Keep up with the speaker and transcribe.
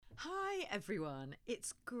Hi everyone,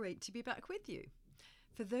 it's great to be back with you.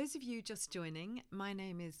 For those of you just joining, my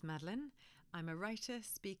name is Madeline. I'm a writer,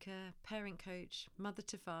 speaker, parent coach, mother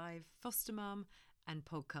to 5, foster mum and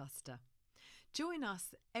podcaster. Join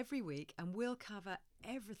us every week and we'll cover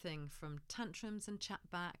everything from tantrums and chat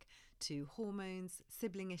back to hormones,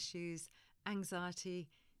 sibling issues, anxiety,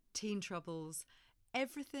 teen troubles,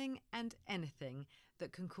 everything and anything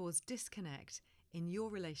that can cause disconnect in your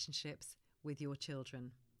relationships with your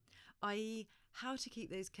children, i.e. how to keep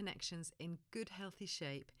those connections in good, healthy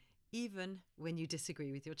shape, even when you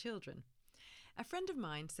disagree with your children. A friend of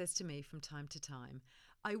mine says to me from time to time,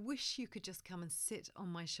 I wish you could just come and sit on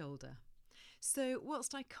my shoulder. So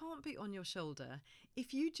whilst I can't be on your shoulder,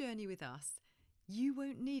 if you journey with us, you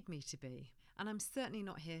won't need me to be. And I'm certainly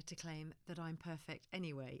not here to claim that I'm perfect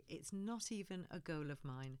anyway. It's not even a goal of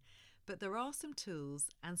mine. But there are some tools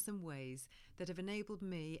and some ways that have enabled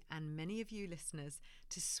me and many of you listeners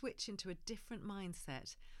to switch into a different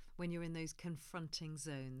mindset when you're in those confronting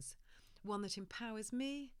zones. One that empowers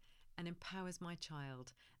me and empowers my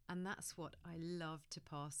child. And that's what I love to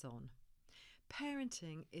pass on.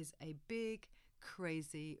 Parenting is a big,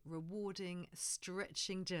 crazy, rewarding,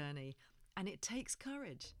 stretching journey. And it takes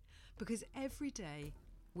courage because every day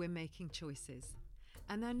we're making choices.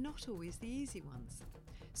 And they're not always the easy ones.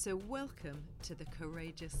 So welcome to the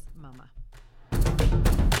Courageous Mama.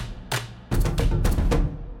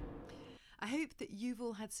 I hope that you've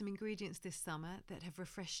all had some ingredients this summer that have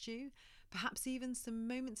refreshed you, perhaps even some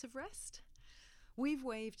moments of rest. We've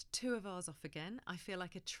waved 2 of ours off again. I feel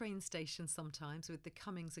like a train station sometimes with the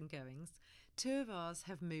comings and goings. 2 of ours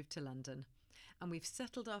have moved to London and we've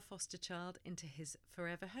settled our foster child into his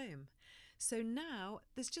forever home. So now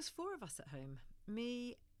there's just 4 of us at home,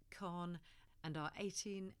 me, Con, and our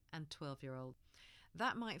 18 and 12-year-old.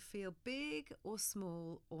 That might feel big or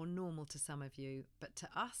small or normal to some of you, but to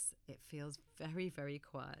us it feels very, very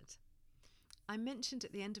quiet. I mentioned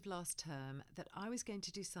at the end of last term that I was going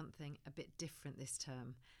to do something a bit different this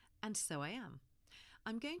term, and so I am.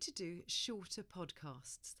 I'm going to do shorter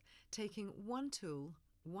podcasts, taking one tool,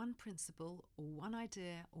 one principle, or one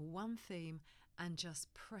idea, or one theme, and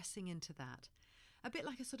just pressing into that. A bit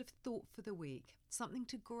like a sort of thought for the week, something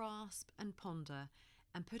to grasp and ponder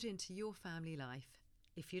and put into your family life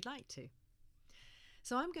if you'd like to.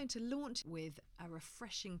 So I'm going to launch with a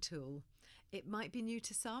refreshing tool. It might be new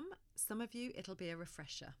to some of you it'll be a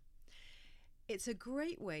refresher. It's a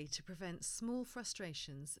great way to prevent small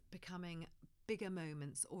frustrations becoming bigger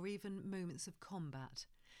moments or even moments of combat.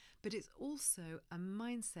 But it's also a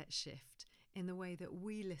mindset shift in the way that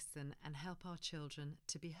we listen and help our children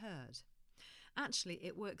to be heard. Actually,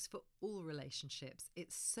 it works for all relationships.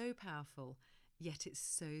 It's so powerful, yet it's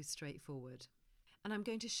so straightforward. And I'm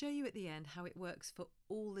going to show you at the end how it works for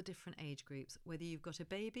all the different age groups, whether you've got a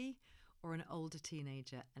baby or an older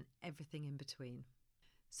teenager and everything in between.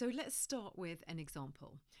 So let's start with an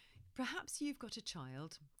example. Perhaps you've got a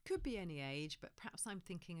child, could be any age, but perhaps I'm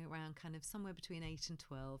thinking around kind of somewhere between 8 and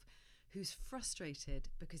 12, who's frustrated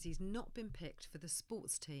because he's not been picked for the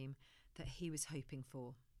sports team that he was hoping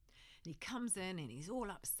for. And he comes in and he's all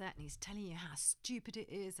upset and he's telling you how stupid it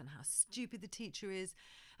is and how stupid the teacher is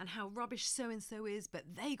and how rubbish so-and-so is,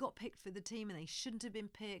 but they got picked for the team and they shouldn't have been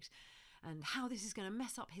picked, and how this is going to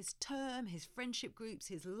mess up his term, his friendship groups,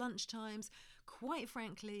 his lunch times, quite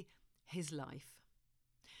frankly, his life.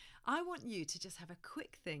 I want you to just have a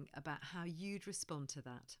quick think about how you'd respond to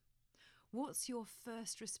that. What's your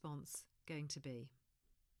first response going to be?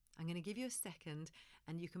 I'm going to give you a second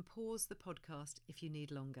and you can pause the podcast if you need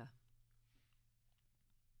longer.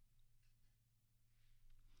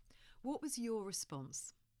 What was your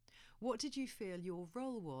response? What did you feel your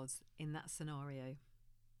role was in that scenario?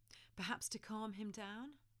 Perhaps to calm him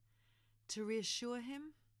down? To reassure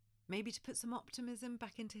him? Maybe to put some optimism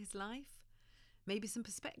back into his life? Maybe some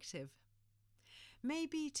perspective?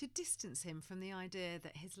 Maybe to distance him from the idea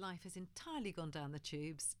that his life has entirely gone down the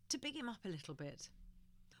tubes, to big him up a little bit?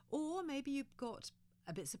 Or maybe you got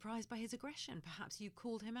a bit surprised by his aggression. Perhaps you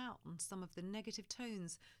called him out on some of the negative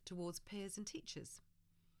tones towards peers and teachers.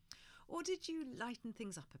 Or did you lighten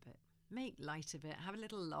things up a bit? Make light of it, have a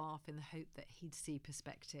little laugh in the hope that he'd see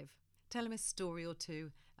perspective. Tell him a story or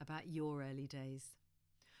two about your early days.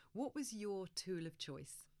 What was your tool of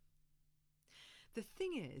choice? The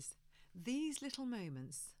thing is, these little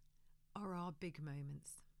moments are our big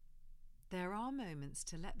moments. They're our moments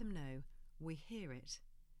to let them know we hear it,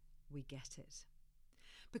 we get it.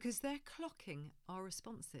 Because they're clocking our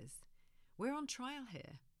responses. We're on trial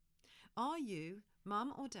here. Are you,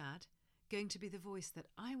 mum or dad, going to be the voice that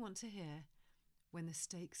I want to hear when the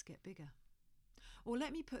stakes get bigger? Or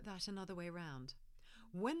let me put that another way round.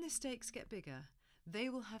 When the stakes get bigger, they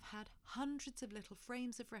will have had hundreds of little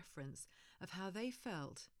frames of reference of how they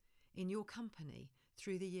felt in your company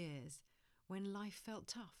through the years when life felt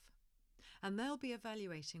tough. And they'll be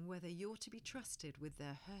evaluating whether you're to be trusted with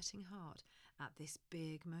their hurting heart at this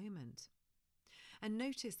big moment. And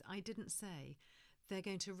notice I didn't say they're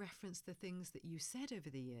going to reference the things that you said over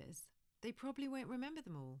the years. They probably won't remember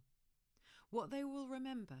them all. What they will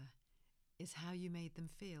remember is how you made them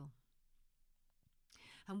feel.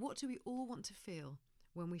 And what do we all want to feel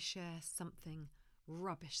when we share something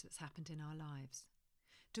rubbish that's happened in our lives?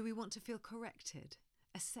 Do we want to feel corrected,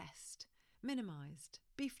 assessed, minimised,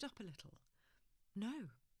 beefed up a little? No.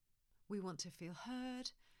 We want to feel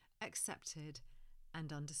heard, accepted,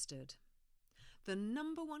 and understood. The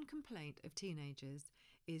number one complaint of teenagers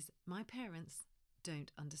is, my parents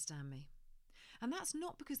don't understand me. And that's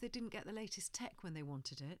not because they didn't get the latest tech when they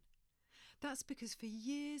wanted it. That's because for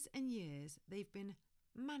years and years they've been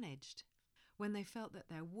managed when they felt that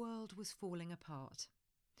their world was falling apart.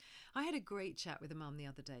 I had a great chat with a mum the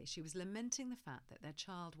other day. She was lamenting the fact that their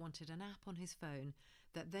child wanted an app on his phone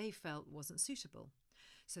that they felt wasn't suitable.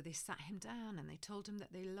 So they sat him down and they told him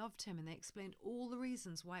that they loved him, and they explained all the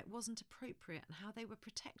reasons why it wasn't appropriate and how they were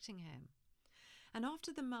protecting him. And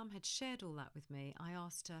after the mum had shared all that with me, I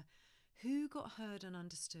asked her, who got heard and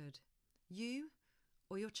understood? You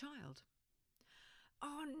or your child?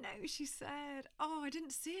 Oh no, she said. Oh, I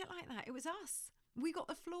didn't see it like that. It was us. We got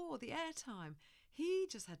the floor, the airtime. He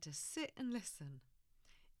just had to sit and listen.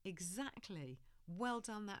 Exactly. Well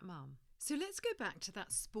done, that mum. So let's go back to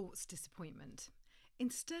that sports disappointment.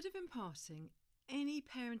 Instead of imparting any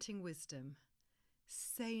parenting wisdom,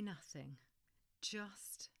 say nothing.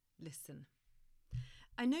 Just listen.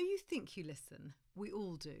 I know you think you listen. We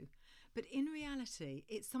all do. But in reality,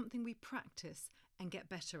 it's something we practice and get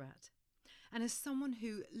better at. And as someone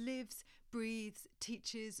who lives, breathes,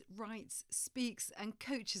 teaches, writes, speaks and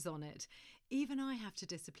coaches on it, even I have to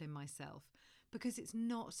discipline myself because it's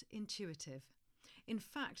not intuitive. In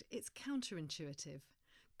fact, it's counterintuitive.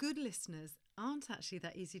 Good listeners aren't actually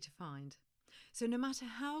that easy to find. So no matter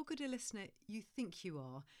how good a listener you think you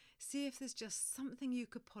are, see if there's just something you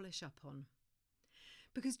could polish up on.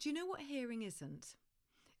 Because do you know what hearing isn't?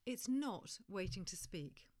 It's not waiting to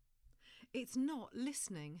speak. It's not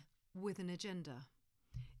listening with an agenda.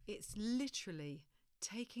 It's literally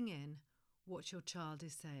taking in what your child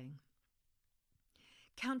is saying.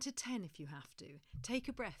 Count to 10 if you have to. Take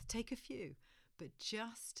a breath, take a few, but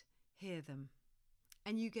just hear them.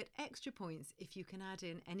 And you get extra points if you can add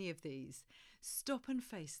in any of these. Stop and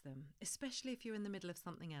face them, especially if you're in the middle of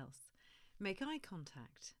something else. Make eye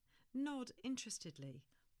contact. Nod interestedly.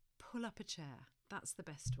 Pull up a chair. That's the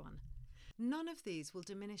best one. None of these will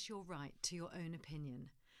diminish your right to your own opinion.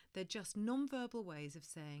 They're just non-verbal ways of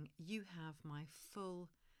saying, you have my full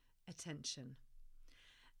attention.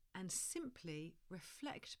 And simply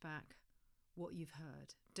reflect back what you've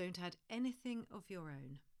heard. Don't add anything of your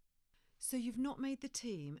own. So you've not made the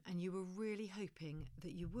team and you were really hoping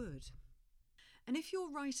that you would. And if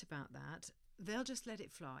you're right about that, they'll just let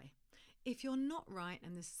it fly. If you're not right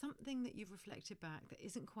and there's something that you've reflected back that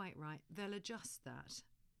isn't quite right, they'll adjust that.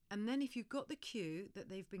 And then if you've got the cue that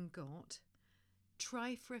they've been got,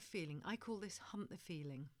 try for a feeling. I call this hunt the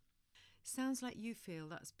feeling. Sounds like you feel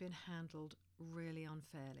that's been handled really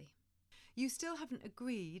unfairly. You still haven't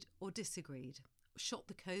agreed or disagreed, shot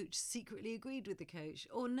the coach, secretly agreed with the coach,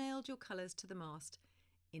 or nailed your colours to the mast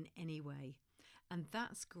in any way. And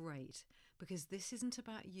that's great, because this isn't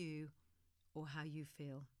about you or how you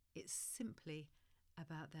feel. It's simply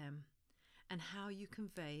about them and how you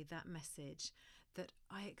convey that message that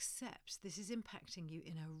I accept this is impacting you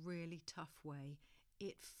in a really tough way.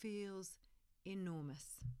 It feels enormous.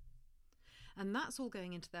 And that's all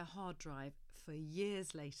going into their hard drive for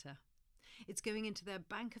years later. It's going into their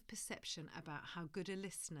bank of perception about how good a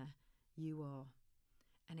listener you are.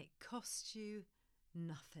 And it costs you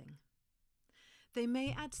nothing. They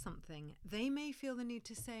may add something. They may feel the need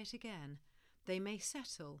to say it again. They may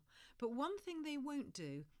settle. But one thing they won't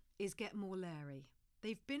do is get more leery.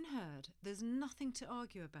 They've been heard. There's nothing to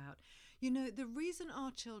argue about. You know, the reason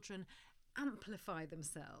our children amplify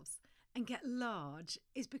themselves and get large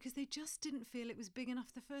is because they just didn't feel it was big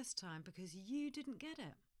enough the first time because you didn't get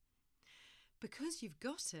it. Because you've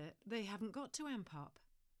got it, they haven't got to amp up.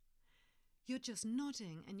 You're just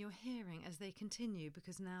nodding and you're hearing as they continue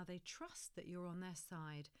because now they trust that you're on their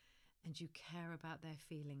side and you care about their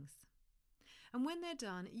feelings. And when they're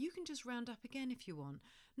done, you can just round up again if you want,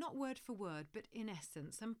 not word for word, but in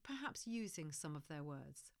essence, and perhaps using some of their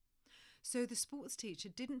words. So the sports teacher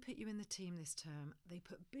didn't put you in the team this term, they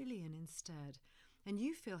put Billy in instead. and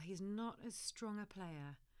you feel he's not as strong a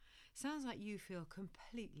player. Sounds like you feel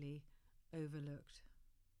completely overlooked.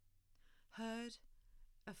 Heard,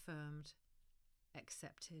 affirmed,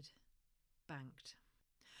 accepted, banked.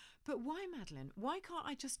 But why, Madeline? Why can't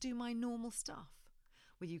I just do my normal stuff?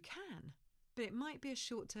 Well, you can, but it might be a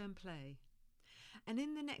short-term play. And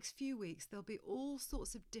in the next few weeks, there'll be all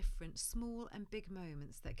sorts of different small and big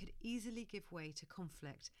moments that could easily give way to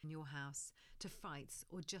conflict in your house, to fights,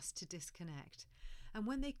 or just to disconnect. And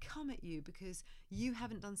when they come at you because you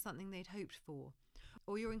haven't done something they'd hoped for,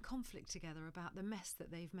 or you're in conflict together about the mess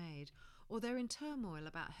that they've made, or they're in turmoil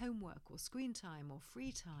about homework or screen time or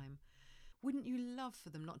free time, wouldn't you love for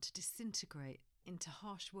them not to disintegrate into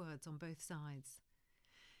harsh words on both sides?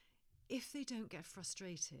 If they don't get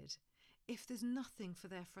frustrated, if there's nothing for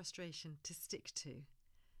their frustration to stick to,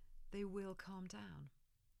 they will calm down.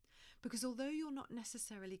 Because although you're not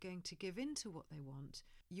necessarily going to give in to what they want,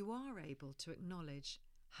 you are able to acknowledge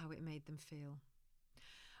how it made them feel.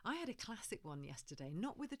 I had a classic one yesterday,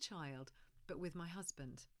 not with a child, but with my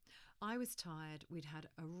husband. I was tired, we'd had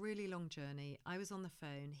a really long journey, I was on the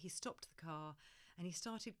phone, he stopped the car and he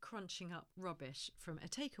started crunching up rubbish from a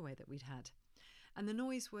takeaway that we'd had. And the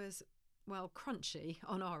noise was, well, crunchy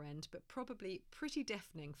on our end, but probably pretty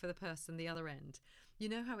deafening for the person the other end. You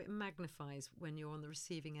know how it magnifies when you're on the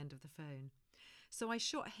receiving end of the phone. So I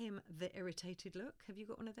shot him the irritated look. Have you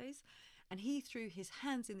got one of those? And he threw his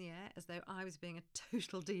hands in the air as though I was being a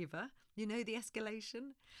total diva. You know, the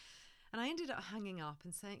escalation. And I ended up hanging up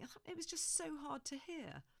and saying, it was just so hard to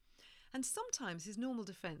hear. And sometimes his normal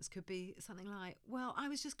defence could be something like, well, I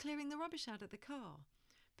was just clearing the rubbish out of the car.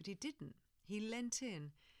 But he didn't. He leant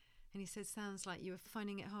in and he said, sounds like you were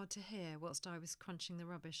finding it hard to hear whilst I was crunching the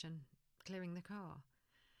rubbish and clearing the car.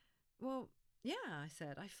 Well, yeah, I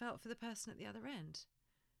said, I felt for the person at the other end.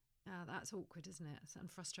 That's awkward, isn't it?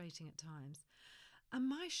 And frustrating at times. And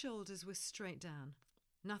my shoulders were straight down.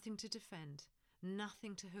 Nothing to defend.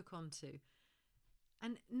 Nothing to hook onto.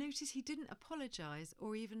 And notice he didn't apologise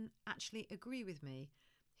or even actually agree with me.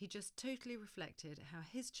 He just totally reflected how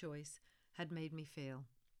his choice had made me feel.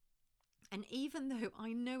 And even though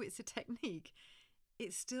I know it's a technique,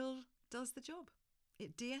 it still does the job.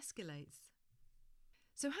 It de-escalates.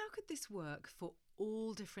 So how could this work for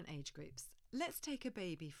all different age groups? Let's take a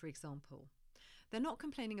baby, for example. They're not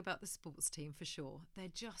complaining about the sports team for sure. They're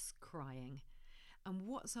just crying. And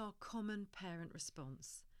what's our common parent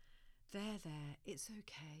response? There, it's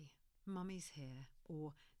okay. Mummy's here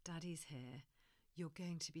or Daddy's here. You're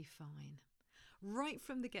going to be fine. Right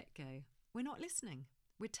from the get-go, we're not listening.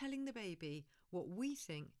 We're telling the baby what we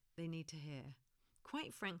think they need to hear.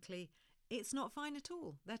 Quite frankly, it's not fine at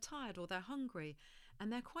all. They're tired or they're hungry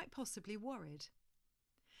and they're quite possibly worried.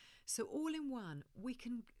 So all in one, we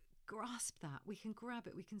can grasp that. We can grab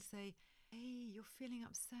it. We can say, hey, you're feeling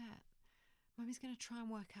upset. Mummy's going to try and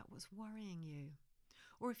work out what's worrying you.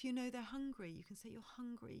 Or if you know they're hungry, you can say, you're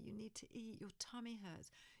hungry, you need to eat, your tummy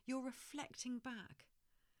hurts. You're reflecting back.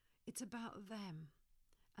 It's about them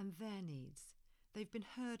and their needs. They've been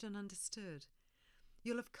heard and understood.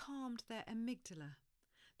 You'll have calmed their amygdala,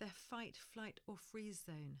 their fight, flight or freeze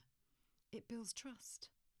zone. It builds trust.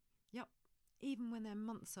 Yep, even when they're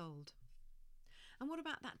months old. And what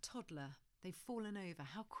about that toddler? They've fallen over.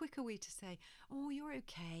 How quick are we to say, oh, you're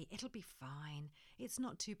okay, it'll be fine. It's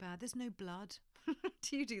not too bad, there's no blood.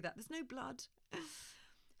 Do you do that? There's no blood.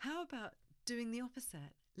 How about doing the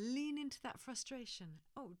opposite? Lean into that frustration.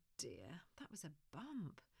 Oh dear, that was a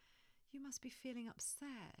bump. You must be feeling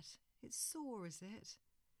upset. It's sore, is it?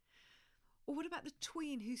 Or what about the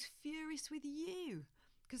tween who's furious with you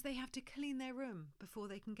because they have to clean their room before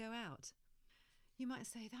they can go out? You might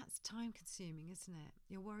say, that's time consuming, isn't it?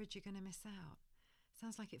 You're worried you're going to miss out.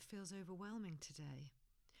 Sounds like it feels overwhelming today.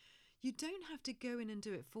 You don't have to go in and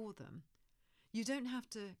do it for them. You don't have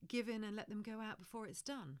to give in and let them go out before it's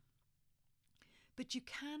done. But you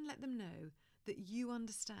can let them know that you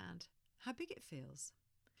understand how big it feels.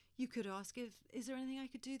 You could ask, is there anything I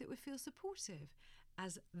could do that would feel supportive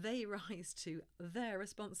as they rise to their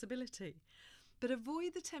responsibility? But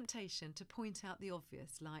avoid the temptation to point out the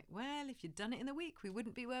obvious, like, well, if you'd done it in a week, we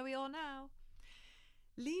wouldn't be where we are now.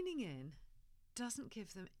 Leaning in doesn't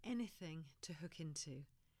give them anything to hook into.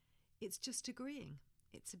 It's just agreeing.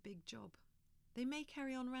 It's a big job. They may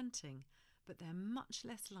carry on ranting, but they're much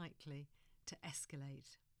less likely to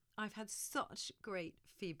escalate. I've had such great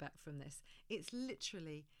feedback from this. It's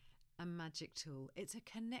literally a magic tool. It's a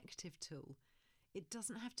connective tool. It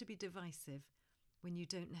doesn't have to be divisive when you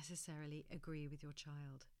don't necessarily agree with your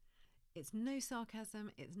child. It's no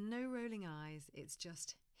sarcasm, it's no rolling eyes, it's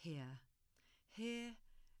just hear. Hear,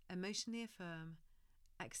 emotionally affirm,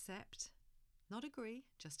 accept, Not agree,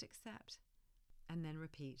 just accept. And then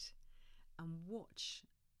repeat. And watch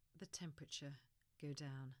the temperature go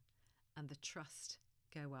down and the trust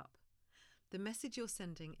go up. The message you're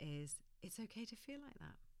sending is, it's okay to feel like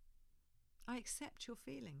that. I accept your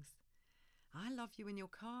feelings. I love you when you're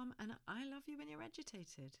calm, and I love you when you're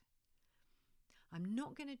agitated. I'm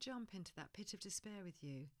not going to jump into that pit of despair with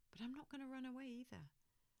you, but I'm not going to run away either.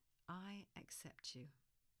 I accept you.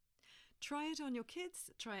 Try it on your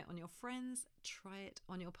kids, try it on your friends, try it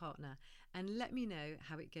on your partner, and let me know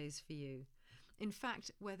how it goes for you. In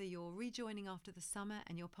fact, whether you're rejoining after the summer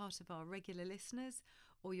and you're part of our regular listeners,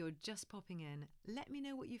 or you're just popping in, let me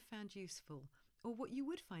know what you found useful or what you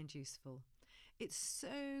would find useful. It's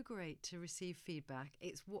so great to receive feedback.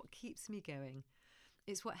 It's what keeps me going.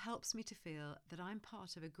 It's what helps me to feel that I'm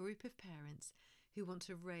part of a group of parents who want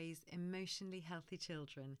to raise emotionally healthy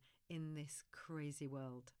children in this crazy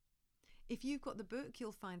world. If you've got the book,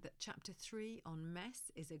 you'll find that chapter 3 on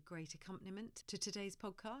mess is a great accompaniment to today's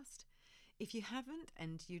podcast. If you haven't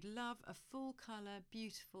and you'd love a full colour,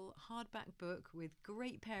 beautiful hardback book with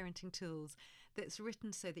great parenting tools that's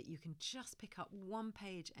written so that you can just pick up one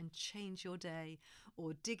page and change your day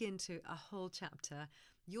or dig into a whole chapter,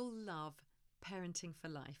 you'll love Parenting for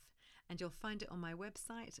Life. And you'll find it on my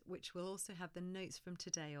website, which will also have the notes from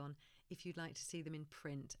today on if you'd like to see them in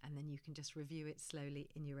print, and then you can just review it slowly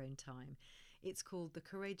in your own time. It's called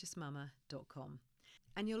thecourageousmama.com.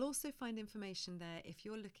 And you'll also find information there if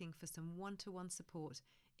you're looking for some one-to-one support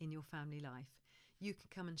in your family life. You can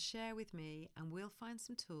come and share with me, and we'll find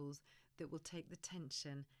some tools that will take the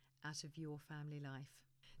tension out of your family life.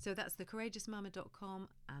 So that's thecourageousmama.com,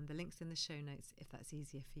 and the link's in the show notes if that's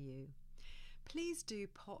easier for you. Please do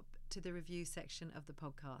pop to the review section of the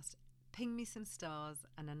podcast. Ping me some stars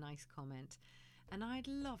and a nice comment. And I'd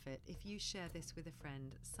love it if you share this with a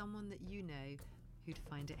friend, someone that you know who'd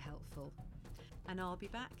find it helpful. And I'll be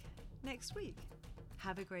back next week.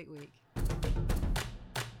 Have a great week.